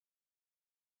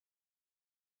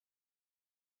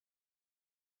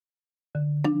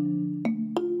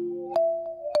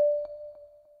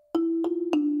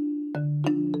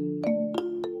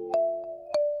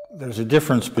There's a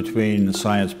difference between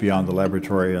science beyond the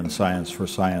laboratory and science for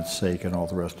science sake and all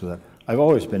the rest of that. I've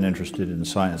always been interested in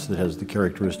science that has the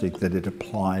characteristic that it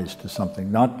applies to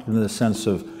something, not in the sense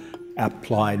of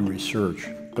applied research,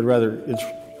 but rather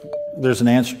there's an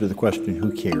answer to the question,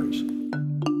 who cares?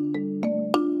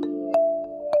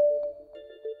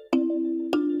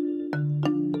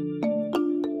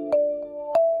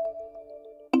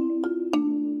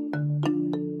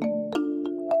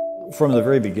 From the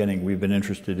very beginning, we've been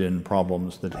interested in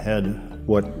problems that had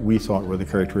what we thought were the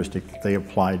characteristic that they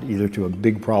applied either to a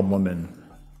big problem in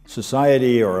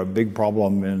society or a big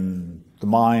problem in the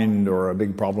mind or a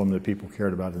big problem that people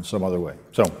cared about in some other way.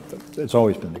 So it's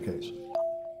always been the case.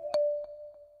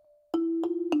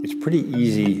 It's pretty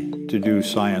easy to do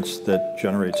science that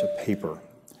generates a paper.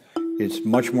 It's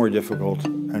much more difficult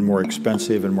and more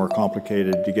expensive and more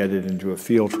complicated to get it into a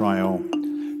field trial.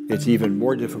 It's even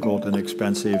more difficult and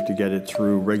expensive to get it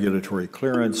through regulatory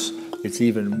clearance. It's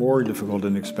even more difficult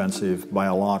and expensive by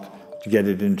a lot to get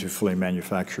it into fully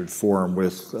manufactured form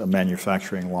with a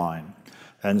manufacturing line.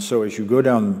 And so as you go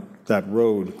down that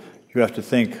road, you have to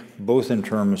think both in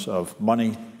terms of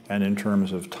money and in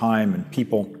terms of time and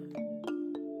people.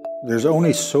 There's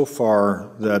only so far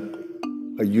that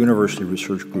a university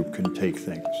research group can take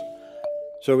things.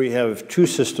 So we have two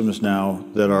systems now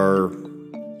that are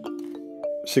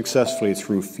successfully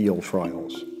through field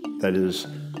trials. That is,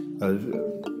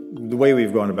 the way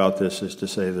we've gone about this is to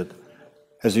say that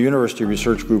as a university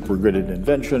research group, we're good at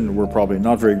invention, we're probably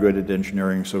not very good at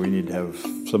engineering, so we need to have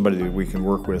somebody that we can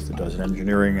work with that does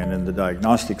engineering. And in the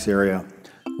diagnostics area,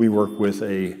 we work with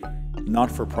a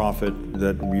not-for-profit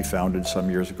that we founded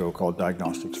some years ago called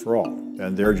Diagnostics for All.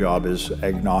 And their job is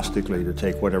agnostically to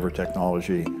take whatever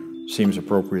technology seems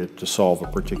appropriate to solve a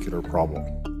particular problem.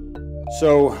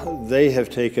 So they have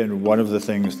taken one of the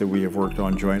things that we have worked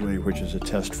on jointly, which is a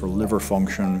test for liver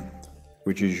function,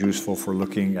 which is useful for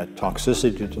looking at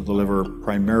toxicity to the liver,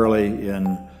 primarily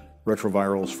in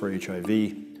retrovirals for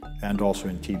HIV and also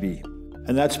in TB.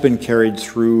 And that's been carried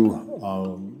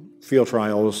through field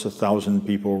trials, 1,000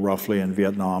 people roughly in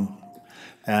Vietnam.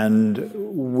 And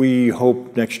we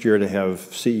hope next year to have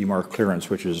CE mark clearance,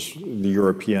 which is the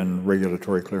European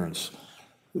regulatory clearance.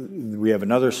 We have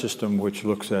another system which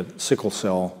looks at sickle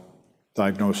cell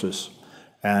diagnosis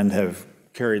and have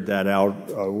carried that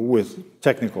out with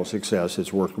technical success.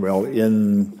 It's worked well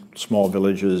in small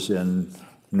villages in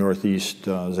northeast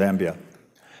Zambia.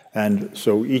 And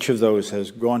so each of those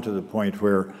has gone to the point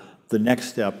where the next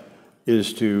step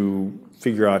is to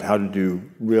figure out how to do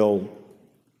real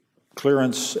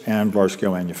clearance and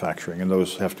large-scale manufacturing, and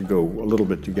those have to go a little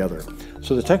bit together.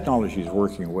 So the technology is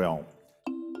working well.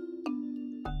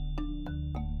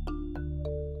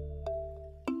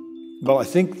 Well, I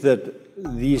think that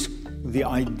the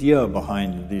idea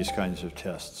behind these kinds of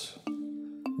tests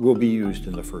will be used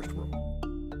in the first world.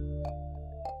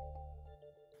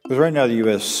 Because right now the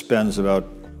U.S. spends about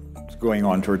going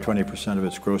on toward 20% of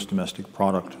its gross domestic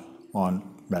product on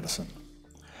medicine.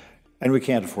 And we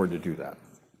can't afford to do that,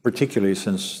 particularly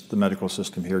since the medical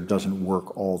system here doesn't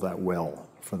work all that well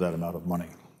for that amount of money.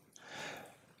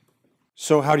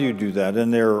 So how do you do that?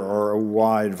 And there are a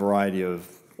wide variety of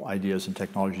ideas and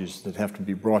technologies that have to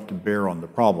be brought to bear on the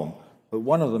problem. But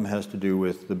one of them has to do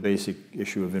with the basic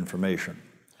issue of information.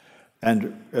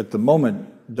 And at the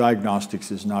moment, diagnostics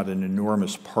is not an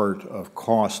enormous part of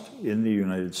cost in the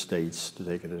United States. To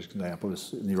take it as an example,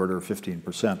 it's in the order of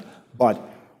 15%. But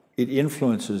it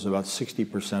influences about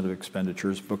 60% of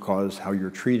expenditures because how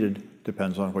you're treated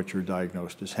depends on what you're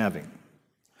diagnosed as having.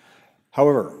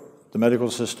 However, the medical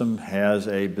system has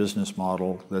a business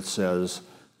model that says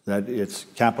that it's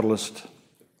capitalist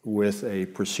with a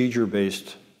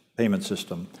procedure-based payment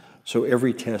system, so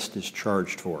every test is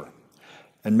charged for.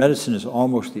 And medicine is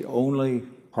almost the only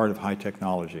part of high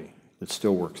technology that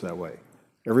still works that way.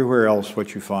 Everywhere else,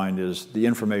 what you find is the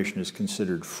information is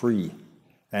considered free,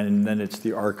 and then it's the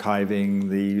archiving,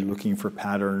 the looking for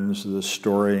patterns, the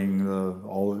storing,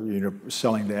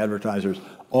 selling to advertisers.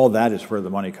 All that is where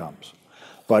the money comes.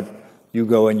 But you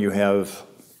go and you have,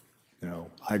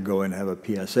 I go and have a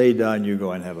PSA done, you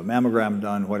go and have a mammogram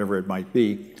done, whatever it might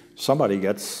be. Somebody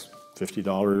gets $50,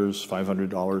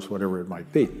 $500, whatever it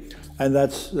might be. And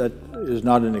that is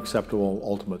not an acceptable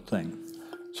ultimate thing.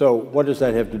 So what does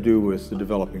that have to do with the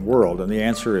developing world? And the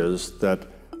answer is that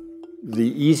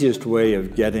the easiest way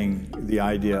of getting the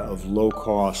idea of low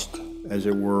cost, as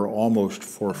it were, almost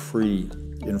for free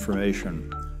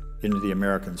information into the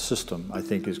American system, I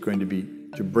think is going to be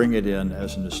to bring it in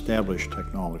as an established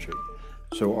technology.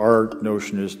 So our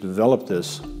notion is to develop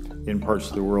this in parts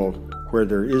of the world where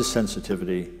there is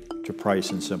sensitivity to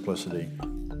price and simplicity,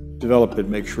 develop it,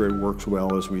 make sure it works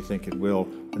well as we think it will,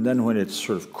 and then when it's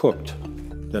sort of cooked,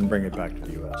 then bring it back to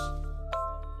the US.